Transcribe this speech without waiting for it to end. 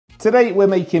Today we're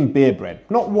making beer bread,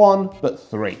 not one, but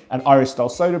three. An Irish style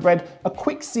soda bread, a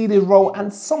quick seeded roll,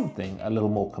 and something a little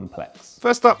more complex.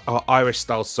 First up, our Irish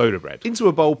style soda bread. Into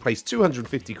a bowl, place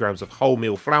 250 grams of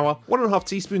wholemeal flour, 1.5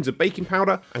 teaspoons of baking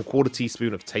powder, and 1/4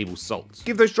 teaspoon of table salt.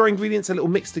 Give those dry ingredients a little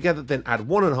mix together, then add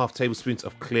 1.5 tablespoons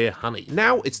of clear honey.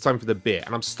 Now it's time for the beer,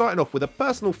 and I'm starting off with a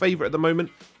personal favourite at the moment,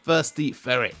 Thirsty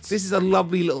Ferret. This is a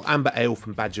lovely little amber ale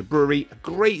from Badger Brewery, a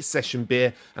great session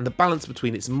beer, and the balance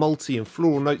between its malty and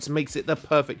floral notes makes it the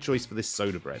perfect choice for this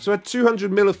soda bread. So add 200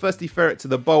 ml of Thirsty Ferret to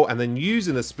the bowl, and then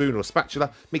using a spoon or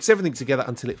spatula, mix everything together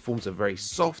until it forms a very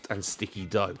soft and sticky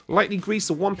dough. Lightly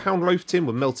grease a 1 pound loaf tin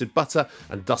with melted butter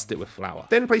and dust it with flour.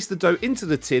 Then place the dough into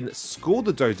the tin, score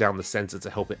the dough down the centre to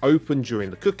help it open during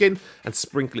the cooking, and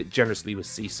sprinkle it generously with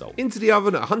sea salt. Into the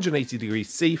oven at 180 degrees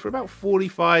C for about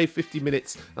 45-50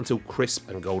 minutes until crisp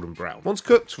and golden brown. Once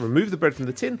cooked, remove the bread from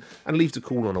the tin and leave to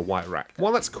cool on a white rack.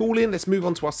 While that's cooling, let's move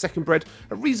on to our second bread,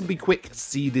 a reasonably quick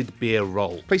seeded beer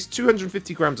roll. Place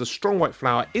 250 grams of strong white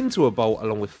flour into a bowl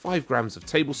along with 5 grams of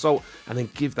table salt, and then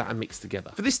give that a mix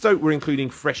together. For this dough, we're including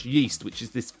fresh yeast, which is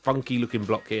this funky looking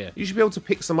block here. You should be able to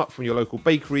pick some up from your local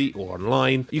bakery or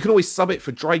online. You can always sub it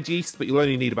for dried yeast, but you'll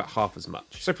only need about half as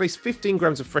much. So place 15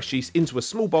 grams of fresh yeast into a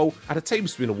small bowl, add a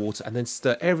tablespoon of water, and then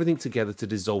stir everything together to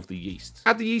dissolve the yeast.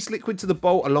 Add the yeast liquid to the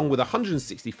bowl along with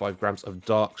 165 grams of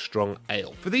dark strong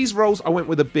ale. For these rolls, I went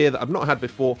with a beer that I've not had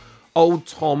before, Old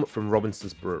Tom from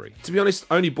Robinson's Brewery. To be honest,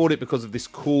 I only bought it because of this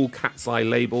cool cat's eye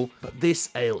label, but this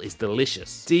ale is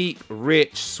delicious. Deep,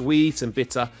 rich, sweet and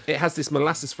bitter. It has this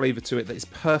molasses flavour to it that is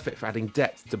perfect for adding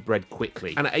depth to bread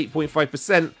quickly. And at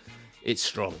 8.5%, it's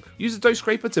strong. Use a dough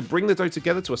scraper to bring the dough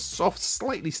together to a soft,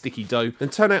 slightly sticky dough, then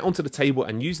turn it onto the table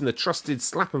and using the trusted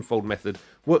slap and fold method,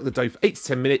 work the dough for 8 to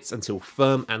 10 minutes until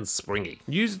firm and springy.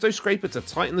 Use the dough scraper to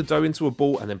tighten the dough into a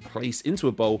ball and then place into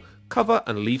a bowl, cover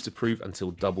and leave to prove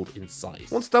until doubled in size.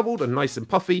 Once doubled and nice and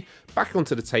puffy, back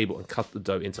onto the table and cut the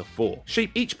dough into 4.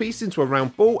 Shape each piece into a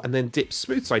round ball and then dip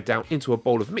smooth side down into a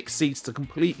bowl of mixed seeds to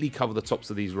completely cover the tops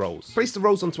of these rolls. Place the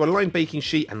rolls onto a lined baking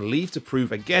sheet and leave to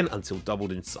prove again until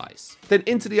doubled in size. Then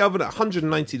into the oven at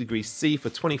 190 degrees C for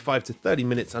 25 to 30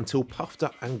 minutes until puffed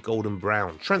up and golden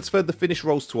brown. Transfer the finished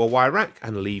rolls to a wire rack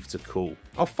and leave to cool.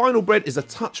 Our final bread is a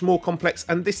touch more complex,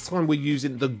 and this time we're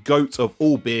using the goat of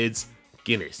all beards,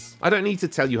 Guinness. I don't need to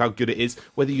tell you how good it is.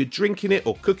 Whether you're drinking it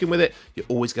or cooking with it, you're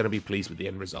always going to be pleased with the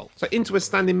end result. So into a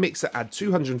standing mixer, add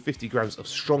 250 grams of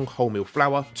strong wholemeal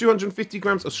flour, 250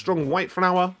 grams of strong white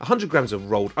flour, 100 grams of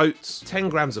rolled oats, 10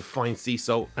 grams of fine sea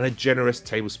salt, and a generous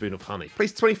tablespoon of honey.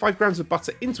 Place 25 grams of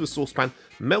butter into a saucepan,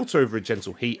 melt over a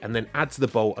gentle heat, and then add to the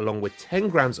bowl along with 10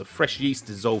 grams of fresh yeast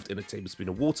dissolved in a tablespoon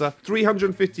of water,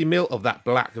 350 ml of that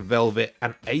black velvet,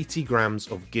 and 80 grams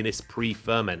of Guinness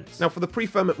pre-ferment. Now for the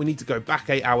pre-ferment, we need to go back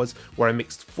 8 hours, where I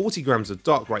mixed 40 grams of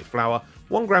dark white flour,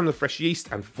 1 gram of fresh yeast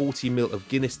and 40 ml of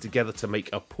Guinness together to make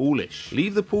a poolish.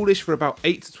 Leave the poolish for about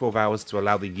 8 to 12 hours to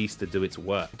allow the yeast to do its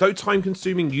work. Though time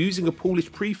consuming, using a poolish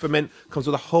pre-ferment comes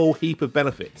with a whole heap of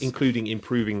benefits, including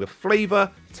improving the flavour,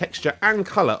 texture and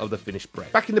colour of the finished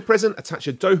bread. Back in the present, attach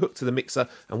a dough hook to the mixer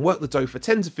and work the dough for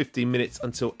 10 to 15 minutes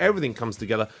until everything comes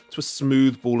together to a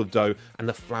smooth ball of dough and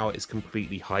the flour is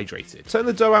completely hydrated. Turn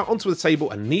the dough out onto the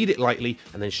table and knead it lightly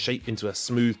and then shape into a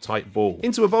smooth tight ball.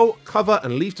 Into a bowl, cover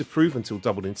and leave to prove until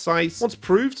doubled in size. Once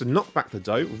proved, knock back the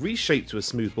dough, reshape to a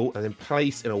smooth ball and then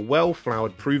place in a well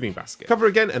floured proving basket. Cover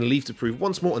again and leave to prove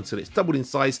once more until it's doubled in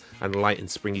size and light and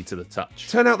springy to the touch.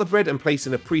 Turn out the bread and place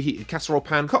in a preheated casserole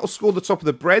pan. Cut or score the top of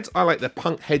the bread. I like the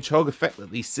punk hedgehog effect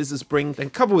that these scissors bring. Then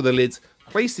cover with a lid.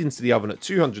 Place into the oven at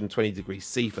 220 degrees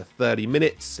C for 30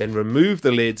 minutes, then remove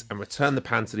the lid and return the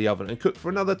pan to the oven and cook for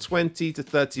another 20 to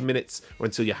 30 minutes or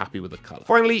until you're happy with the colour.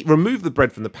 Finally, remove the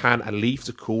bread from the pan and leave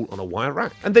to cool on a wire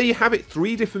rack. And there you have it,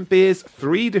 3 different beers,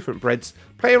 3 different breads.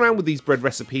 Play around with these bread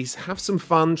recipes, have some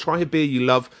fun, try a beer you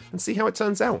love and see how it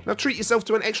turns out. Now treat yourself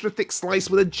to an extra thick slice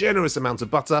with a generous amount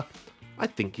of butter. I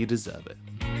think you deserve it.